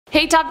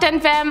Hey Top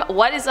 10 fam,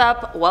 what is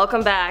up?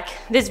 Welcome back.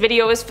 This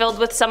video is filled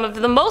with some of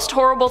the most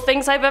horrible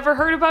things I've ever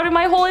heard about in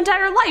my whole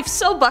entire life,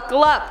 so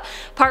buckle up.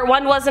 Part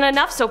 1 wasn't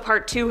enough, so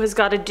part 2 has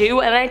got to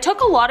do, and I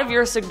took a lot of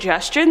your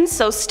suggestions,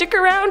 so stick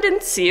around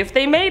and see if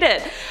they made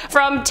it.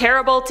 From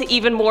terrible to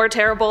even more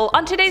terrible,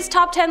 on today's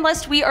Top 10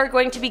 list we are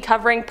going to be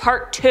covering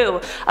part 2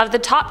 of the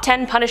top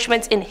 10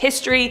 punishments in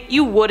history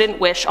you wouldn't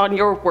wish on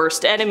your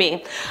worst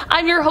enemy.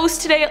 I'm your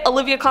host today,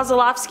 Olivia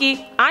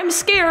Kosolofski. I'm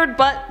scared,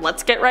 but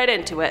let's get right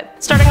into it.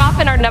 Starting off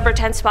in our number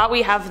 10 spot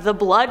we have the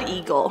blood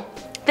eagle.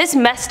 This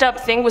messed up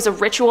thing was a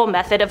ritual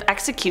method of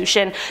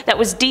execution that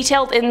was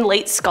detailed in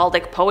late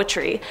skaldic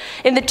poetry.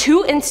 In the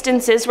 2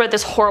 instances where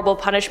this horrible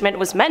punishment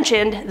was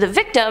mentioned, the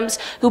victims,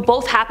 who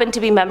both happened to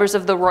be members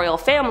of the royal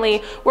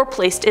family, were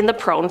placed in the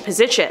prone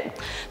position.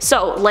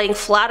 So, laying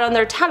flat on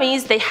their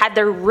tummies, they had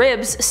their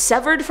ribs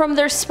severed from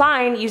their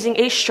spine using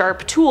a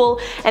sharp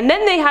tool, and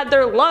then they had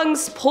their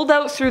lungs pulled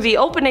out through the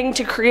opening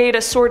to create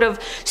a sort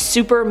of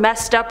super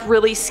messed up,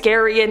 really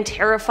scary and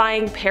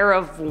terrifying pair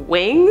of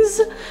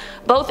wings.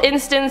 Both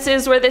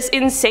instances where this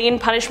insane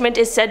punishment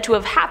is said to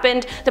have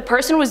happened, the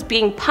person was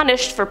being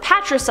punished for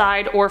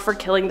patricide or for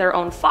killing their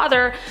own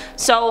father,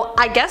 so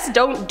I guess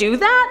don't do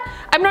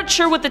that? I'm not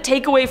sure what the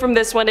takeaway from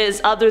this one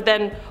is other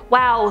than,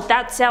 wow,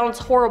 that sounds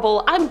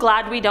horrible, I'm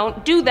glad we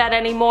don't do that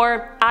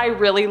anymore, I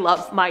really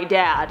love my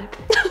dad.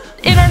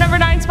 In our number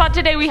 9 spot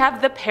today we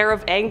have the Pear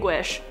of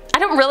Anguish. I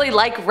don't really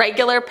like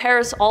regular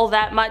pears all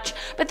that much,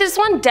 but this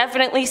one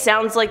definitely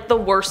sounds like the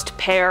worst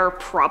pear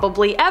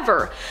probably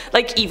ever.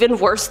 Like even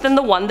worse than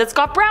the one that's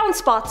got brown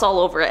spots all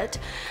over it.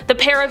 The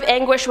Pear of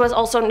Anguish was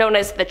also known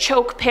as the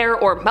choke pear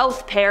or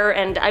mouth pear,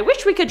 and I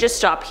wish we could just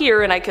stop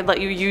here and I could let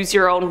you use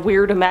your own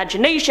weird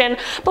imagination,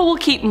 but we'll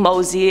keep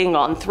moseying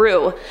on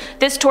through.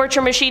 This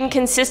torture machine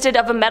consisted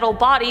of a metal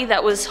body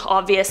that was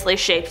obviously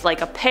shaped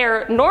like a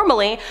pear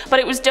normally, but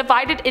it was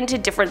divided into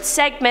different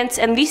segments,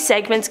 and these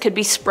segments could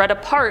be spread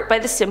apart by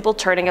the simple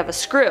turning of a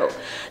screw.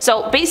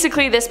 So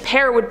basically this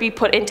pear would be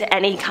put into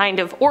any kind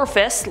of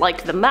orifice,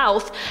 like the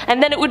mouth,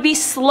 and then it would be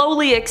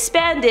slowly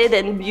expanded,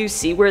 and you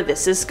see where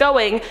this is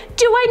going.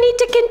 Do I need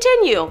to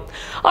continue?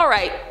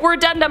 Alright, we're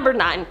done number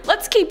 9.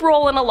 Let's keep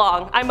rolling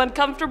along. I'm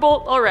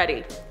uncomfortable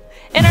already.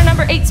 In our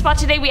number 8 spot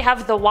today we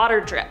have the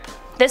water drip.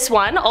 This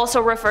one,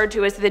 also referred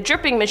to as the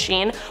dripping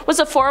machine, was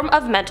a form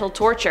of mental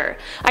torture.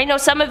 I know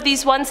some of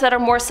these ones that are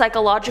more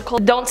psychological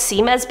don't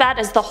seem as bad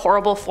as the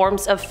horrible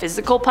forms of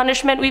physical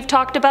punishment we've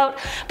talked about,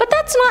 but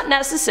that's not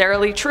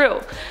necessarily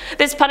true.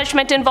 This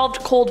punishment involved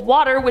cold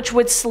water which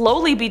would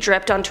slowly be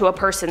dripped onto a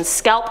person's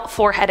scalp,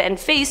 forehead, and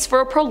face for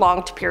a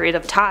prolonged period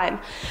of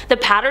time. The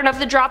pattern of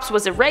the drops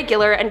was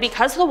irregular, and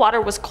because the water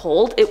was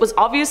cold, it was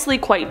obviously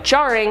quite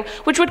jarring,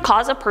 which would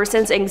cause a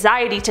person's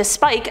anxiety to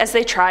spike as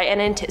they try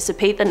and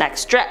anticipate the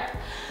next drip.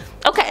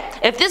 Okay,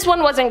 if this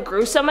one wasn't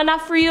gruesome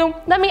enough for you,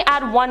 let me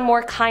add one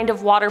more kind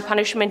of water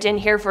punishment in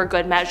here for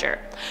good measure.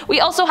 We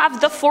also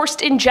have the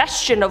forced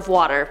ingestion of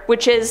water,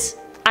 which is,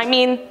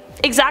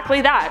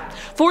 exactly that.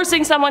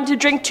 Forcing someone to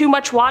drink too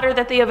much water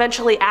that they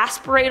eventually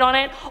aspirate on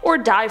it or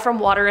die from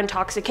water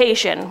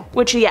intoxication,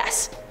 which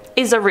yes,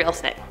 is a real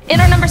thing.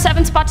 In our number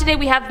 7 spot today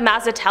we have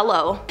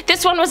Mazzatello.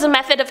 This one was a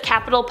method of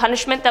capital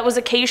punishment that was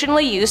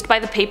occasionally used by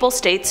the Papal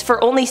States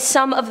for only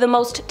some of the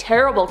most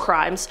terrible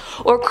crimes,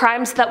 or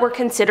crimes that were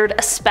considered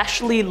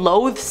especially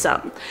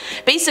loathsome.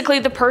 Basically,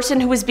 the person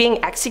who was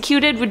being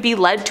executed would be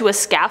led to a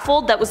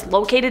scaffold that was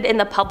located in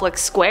the public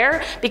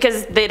square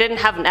because they didn't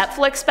have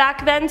Netflix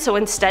back then, so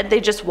instead they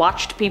just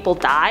watched people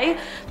die.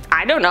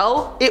 I don't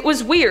know, it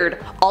was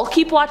weird. I'll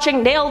keep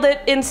watching Nailed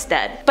It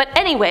instead. But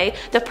anyway,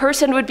 the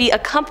person would be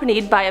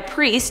accompanied by a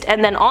priest,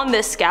 and then on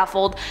this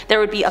scaffold there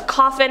would be a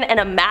coffin and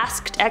a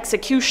masked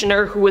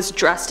executioner who was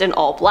dressed in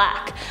all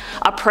black.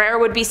 A prayer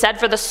would be said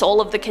for the soul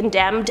of the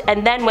condemned,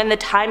 and then when the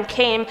time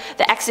came,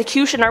 the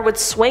executioner would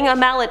swing a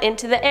mallet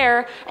into the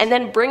air and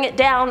then bring it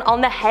down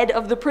on the head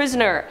of the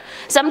prisoner.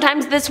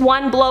 Sometimes this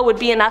one blow would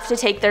be enough to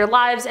take their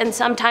lives, and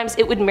sometimes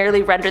it would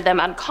merely render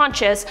them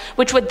unconscious,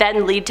 which would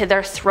then lead to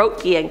their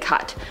throat being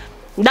cut.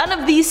 None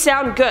of these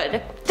sound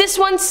good. This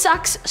one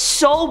sucks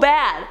so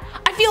bad.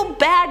 I feel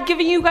bad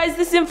giving you guys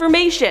this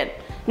information.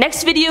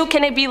 Next video,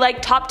 can it be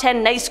like top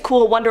 10 nice,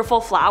 cool,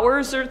 wonderful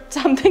flowers or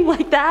something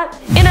like that?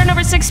 In our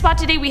number 6 spot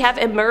today we have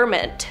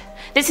Immurement.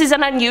 This is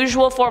an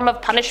unusual form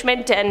of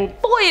punishment, and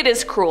boy it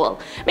is cruel.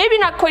 Maybe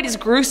not quite as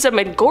gruesome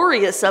and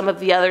gory as some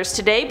of the others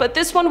today, but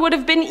this one would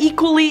have been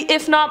equally,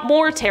 if not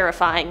more,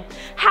 terrifying.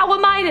 How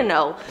am I to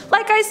know?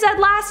 Like I said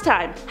last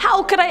time,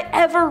 how could I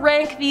ever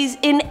rank these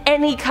in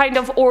any kind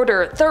of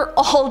order? They're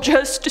all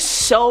just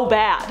so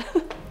bad.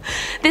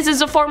 This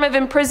is a form of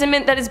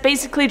imprisonment that is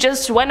basically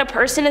just when a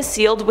person is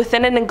sealed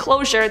within an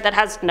enclosure that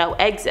has no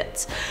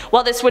exits.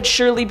 While this would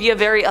surely be a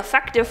very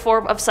effective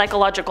form of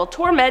psychological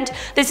torment,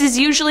 this is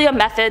usually a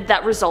method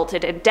that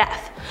resulted in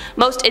death.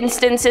 Most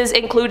instances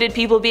included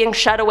people being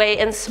shut away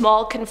in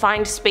small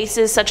confined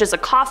spaces such as a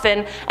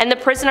coffin, and the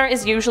prisoner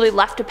is usually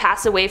left to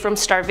pass away from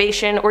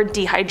starvation or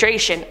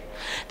dehydration.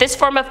 This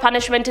form of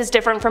punishment is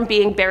different from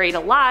being buried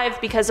alive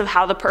because of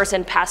how the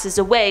person passes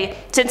away,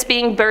 since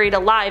being buried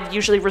alive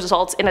usually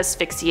results in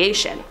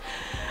asphyxiation.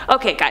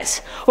 Okay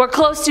guys, we're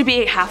close to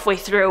being halfway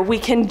through, we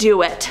can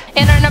do it.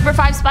 In our number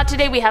 5 spot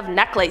today we have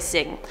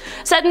necklacing.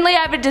 Suddenly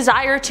I have a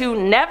desire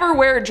to never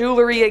wear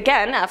jewelry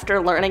again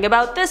after learning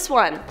about this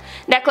one.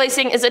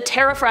 Necklacing is a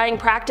terrifying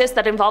practice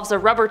that involves a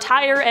rubber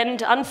tire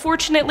and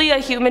unfortunately a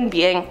human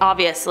being,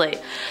 obviously.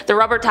 The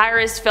rubber tire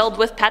is filled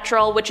with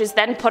petrol, which is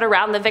then put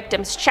around the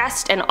victim's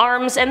chest and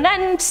arms and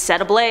then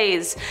set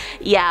ablaze.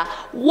 Yeah,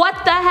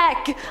 what the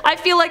heck? I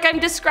feel like I'm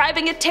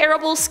describing a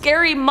terrible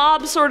scary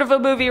mob sort of a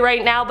movie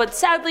right now, but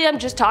sadly I'm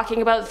just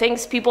talking about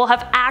things people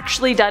have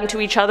actually done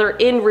to each other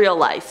in real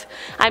life.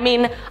 I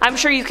mean, I'm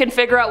sure you can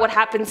figure out what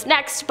happens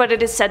next, but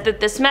it is said that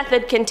this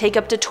method can take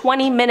up to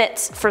 20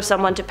 minutes for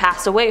someone to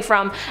pass away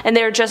from, and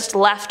they're just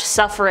left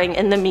suffering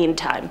in the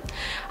meantime.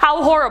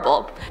 How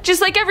horrible. Just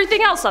like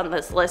everything else on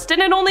this list,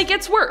 and it only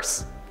gets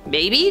worse.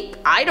 Maybe?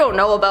 I don't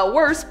know about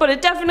worse, but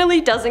it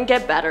definitely doesn't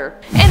get better.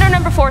 In our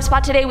number 4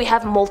 spot today we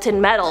have molten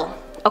metal.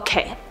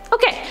 Okay,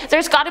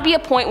 there's gotta be a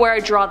point where I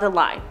draw the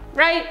line,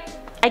 right?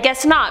 I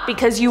guess not,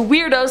 because you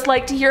weirdos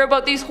like to hear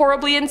about these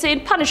horribly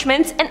insane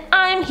punishments, and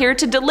I'm here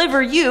to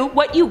deliver you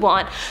what you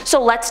want,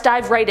 so let's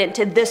dive right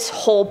into this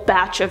whole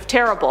batch of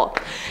terrible.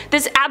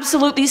 This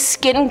absolutely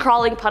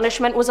skin-crawling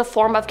punishment was a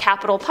form of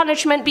capital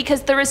punishment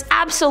because there is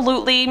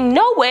absolutely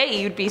no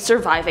way you'd be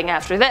surviving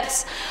after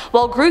this.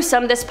 While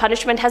gruesome, this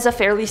punishment has a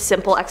fairly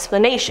simple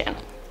explanation.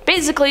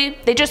 Basically,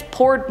 they just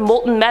poured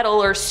molten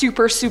metal or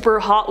super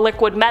hot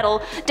liquid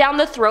metal down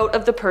the throat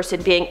of the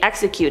person being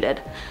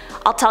executed.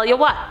 I'll tell you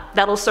what,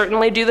 that'll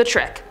certainly do the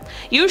trick.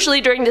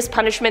 Usually during this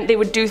punishment they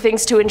would do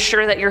things to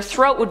ensure that your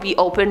throat would be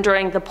open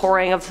during the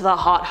pouring of the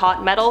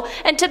hot metal,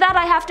 and to that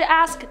I have to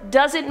ask,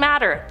 does it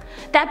matter?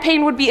 That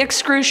pain would be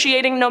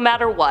excruciating no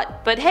matter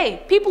what, but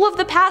hey, people of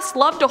the past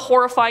loved a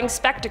horrifying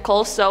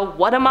spectacle, so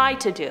what am I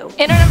to do?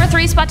 In our number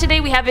 3 spot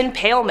today we have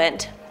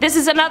impalement. This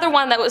is another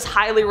one that was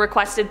highly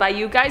requested by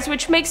you guys,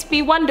 which makes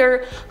me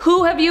wonder,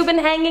 who have you been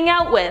hanging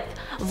out with?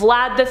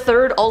 Vlad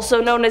III,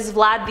 also known as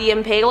Vlad the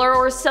Impaler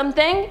or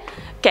something?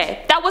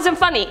 Okay, that wasn't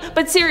funny,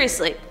 but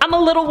seriously, I'm a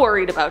little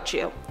worried about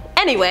you.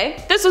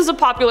 Anyway, this was a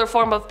popular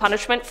form of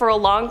punishment for a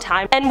long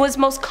time and was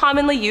most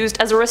commonly used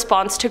as a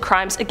response to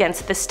crimes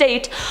against the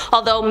state,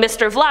 although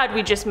Mr. Vlad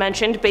we just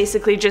mentioned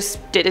basically just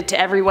did it to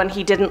everyone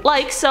he didn't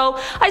like, so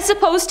I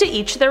suppose to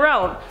each their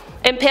own.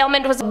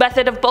 Impalement was a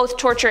method of both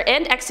torture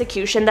and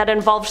execution that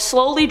involved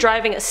slowly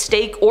driving a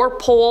stake or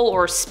pole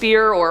or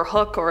spear or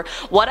hook or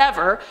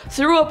whatever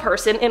through a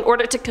person in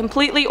order to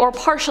completely or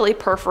partially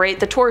perforate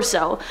the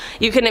torso.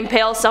 You can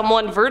impale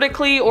someone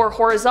vertically or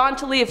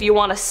horizontally if you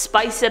want to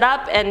spice it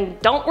up, and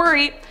don't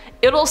worry,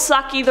 it'll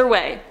suck either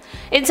way.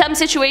 In some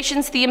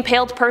situations, the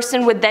impaled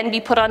person would then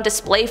be put on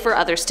display for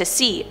others to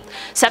see.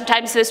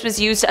 Sometimes this was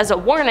used as a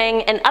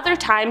warning, and other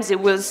times it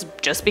was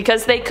just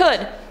because they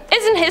could.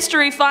 Isn't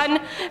history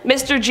fun?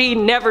 Mr. G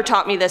never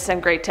taught me this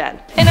in grade 10.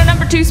 In our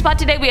number 2 spot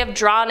today we have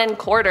drawn and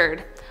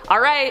quartered.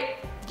 Alright,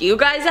 you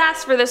guys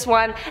asked for this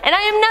one, and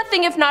I am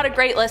nothing if not a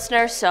great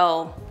listener,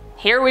 so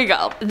here we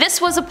go. This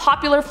was a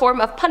popular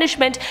form of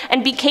punishment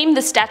and became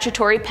the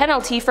statutory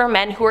penalty for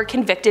men who were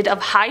convicted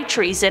of high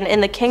treason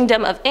in the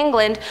Kingdom of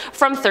England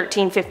from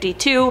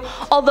 1352,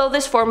 although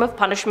this form of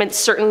punishment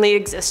certainly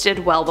existed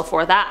well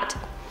before that.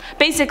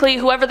 Basically,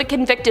 whoever the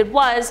convicted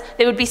was,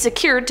 they would be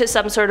secured to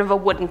some sort of a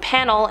wooden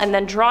panel and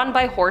then drawn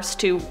by horse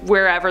to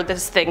wherever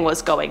this thing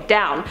was going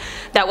down.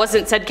 That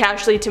wasn't said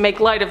casually to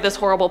make light of this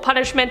horrible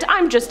punishment,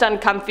 I'm just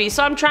uncomfy,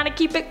 so I'm trying to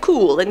keep it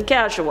cool and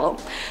casual.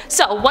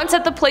 So once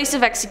at the place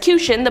of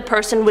execution, the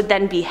person would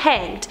then be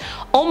hanged,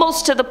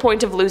 almost to the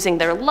point of losing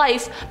their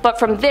life, but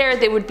from there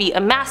they would be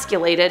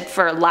emasculated,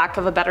 for lack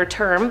of a better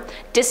term,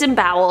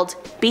 disemboweled,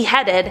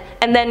 beheaded,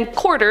 and then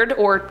quartered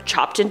or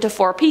chopped into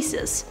 4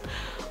 pieces.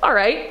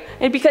 Alright,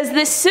 and because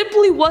this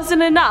simply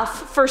wasn't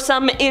enough for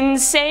some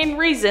insane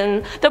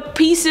reason, the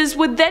pieces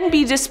would then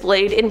be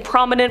displayed in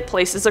prominent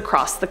places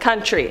across the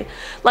country.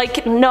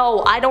 Like,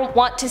 no, I don't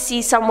want to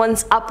see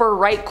someone's upper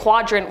right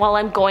quadrant while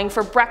I'm going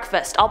for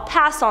breakfast. I'll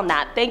pass on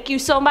that. Thank you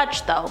so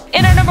much though.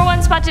 In our number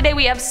 1 spot today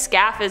we have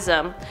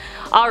scaphism.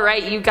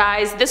 Alright you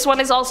guys, this one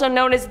is also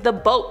known as the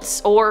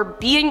boats, or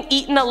being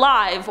eaten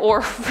alive,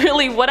 or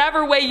really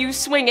whatever way you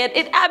swing it,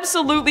 it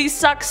absolutely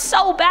sucks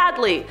so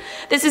badly.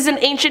 This is an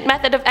ancient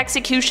method of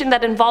execution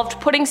that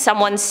involved putting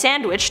someone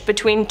sandwiched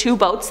between 2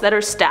 boats that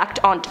are stacked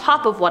on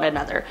top of one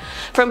another.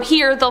 From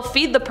here they'll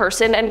feed the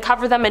person and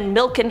cover them in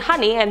milk and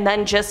honey and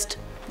then just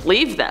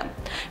leave them.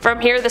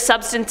 From here the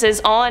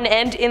substances on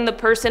and in the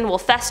person will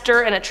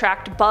fester and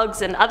attract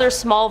bugs and other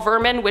small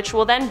vermin, which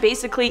will then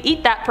basically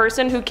eat that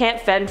person who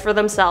can't fend for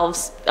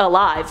themselves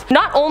alive.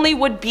 Not only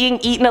would being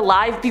eaten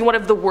alive be one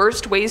of the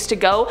worst ways to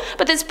go,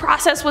 but this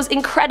process was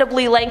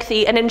incredibly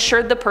lengthy and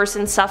ensured the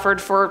person suffered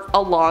for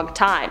a long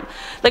time.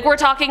 Like, we're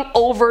talking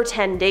over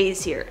 10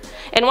 days here.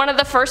 In one of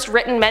the first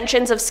written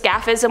mentions of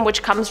scaphism,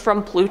 which comes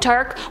from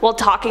Plutarch, while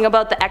talking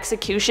about the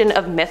execution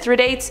of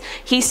Mithridates,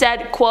 he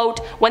said, quote,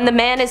 "When the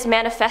man man is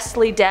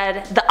manifestly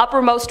dead, the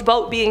uppermost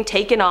boat being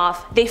taken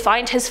off, they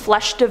find his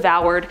flesh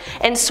devoured,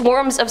 and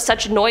swarms of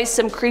such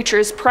noisome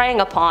creatures preying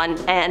upon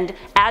and,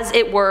 as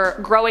it were,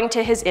 growing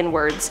to his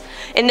inwards.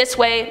 In this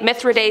way,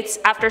 Mithridates,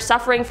 after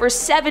suffering for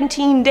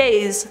 17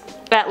 days,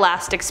 at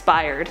last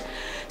expired.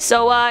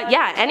 So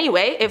yeah,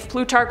 anyway, if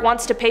Plutarch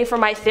wants to pay for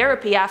my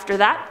therapy after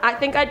that, I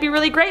think I'd be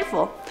really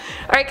grateful.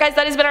 Alright guys,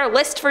 that has been our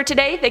list for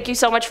today. Thank you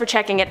so much for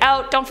checking it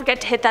out. Don't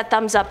forget to hit that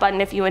thumbs up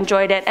button if you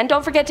enjoyed it, and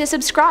don't forget to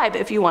subscribe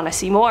if you want to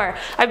see more.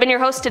 I've been your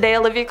host today,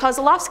 Olivia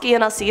Kosolofski,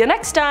 and I'll see you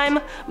next time.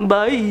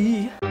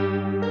 Bye!